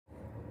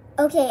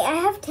Okay, I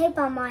have tape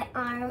on my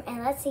arm,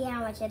 and let's see how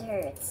much it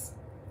hurts.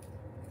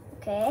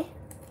 Okay,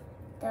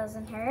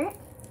 doesn't hurt.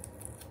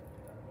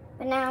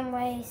 But now I'm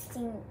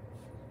wasting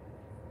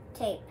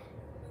tape.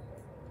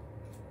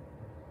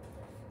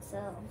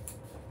 So.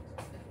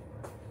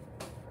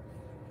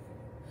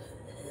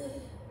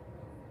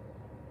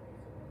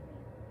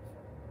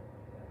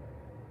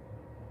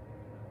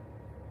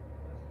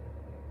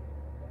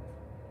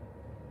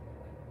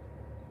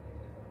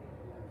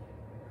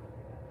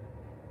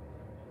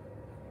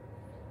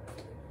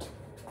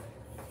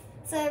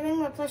 So I bring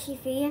my plushie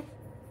feet.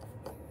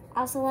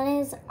 Also, one of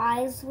his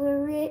eyes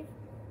were red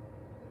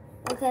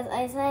because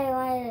I said I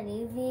wanted a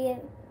UV,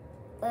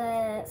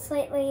 but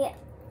slightly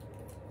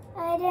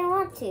I didn't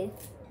want to.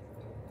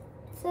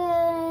 So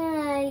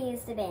I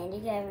used the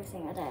bandage every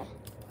single day.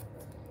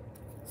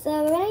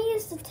 So we're gonna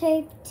use the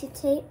tape to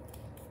tape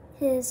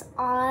his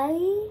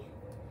eye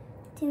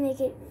to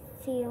make it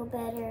feel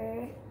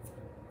better.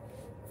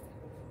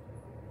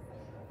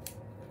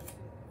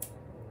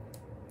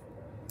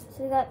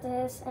 So we got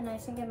this, and I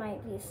think it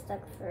might be stuck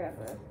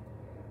forever.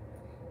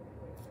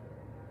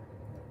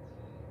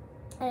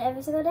 And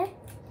every single day,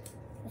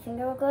 the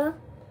finger will go,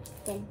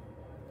 then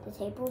the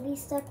tape will be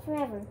stuck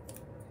forever.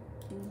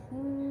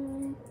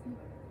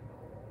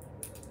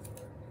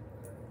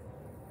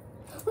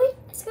 Wait,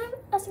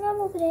 I forgot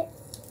to open it.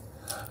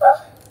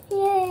 Oh,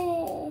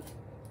 yay!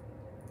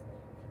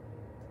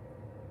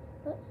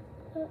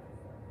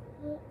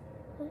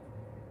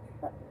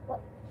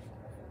 What?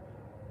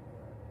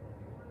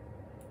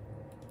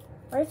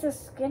 Where's the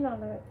skin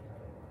on it?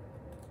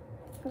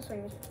 That's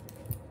weird.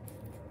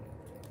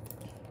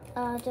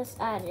 I'll just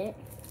add it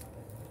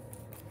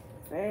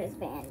for his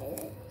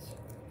bandage.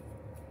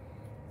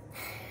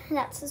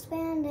 That's his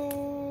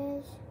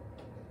bandage.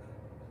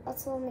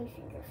 Also, my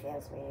finger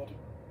feels weird.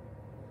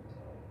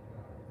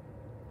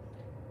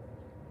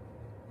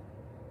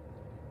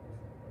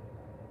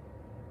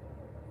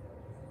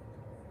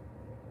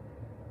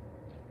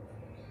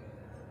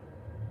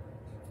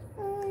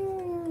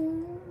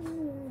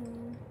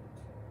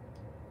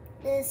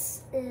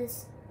 This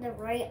is the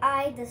right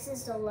eye. This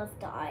is the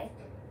left eye.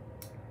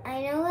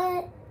 I know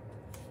it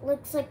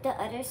looks like the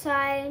other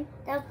side.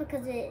 That's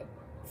because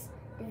it's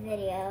the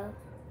video.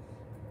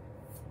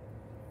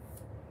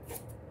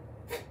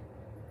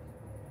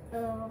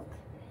 Oh.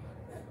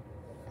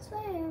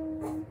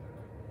 Swim.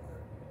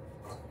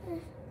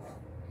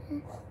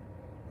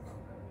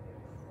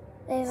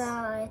 There's a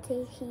lot of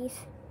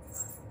teeth.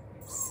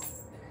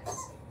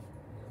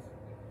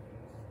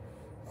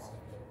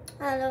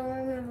 I don't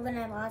remember when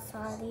I lost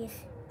all these.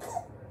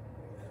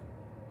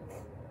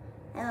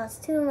 I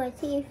lost 2 of my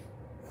teeth.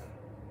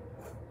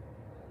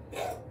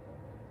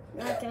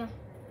 Not gonna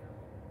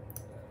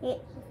eat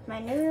my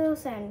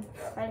noodles and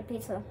buy a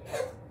pizza.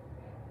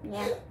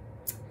 Yeah.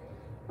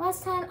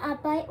 Last time I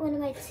bite one of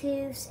my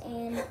tooths,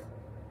 and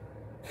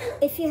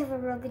if you have a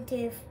broken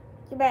tooth,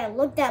 you better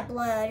look that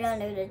blood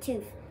under the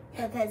tooth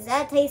because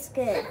that tastes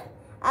good.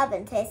 I've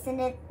been tasting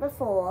it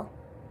before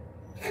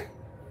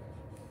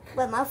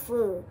with my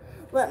food.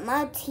 But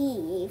my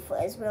teeth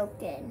was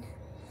broken.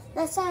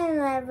 Last time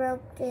I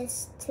broke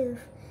this tooth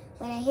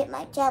when I hit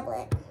my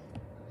tablet.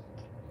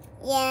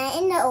 Yeah,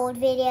 in the old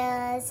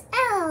videos,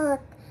 I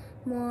look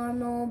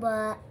normal,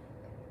 but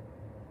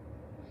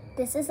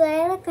this is what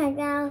I look like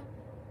now.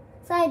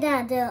 Sorry that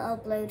I didn't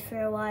upload for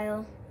a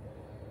while.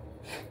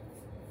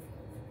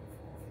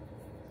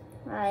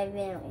 I've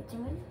been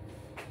waiting.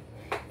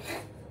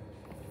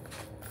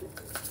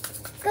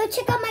 Go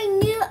check out my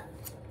new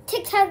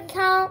TikTok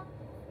account.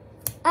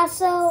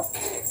 Also,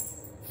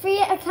 free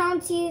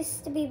accounts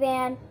used to be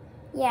banned.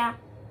 Yeah.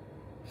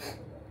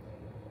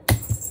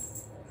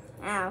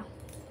 Ow.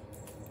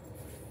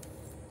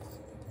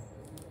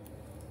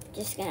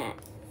 Just gonna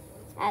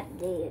add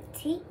the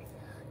teeth.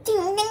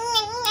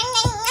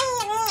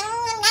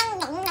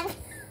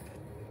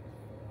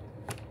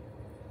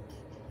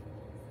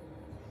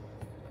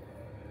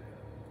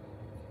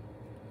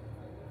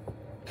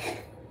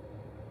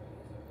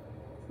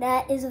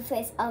 That is a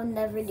face I'll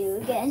never do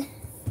again.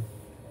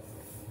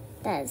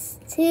 That's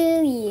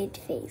too weird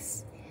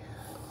face.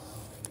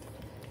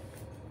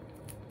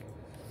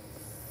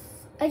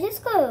 I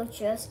just got a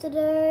dress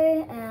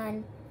today,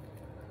 and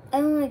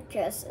I don't like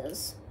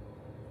dresses.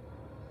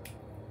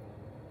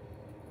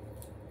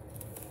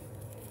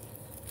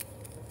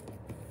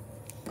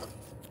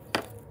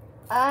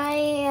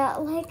 I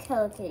like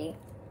Hello Kitty.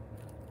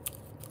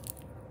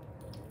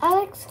 I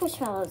like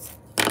Squishmallows.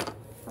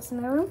 What's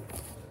in my room?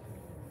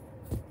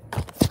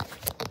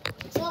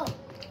 So.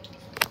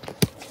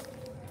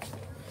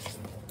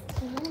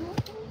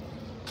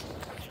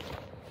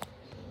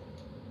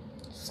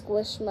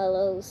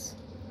 Squishmallows.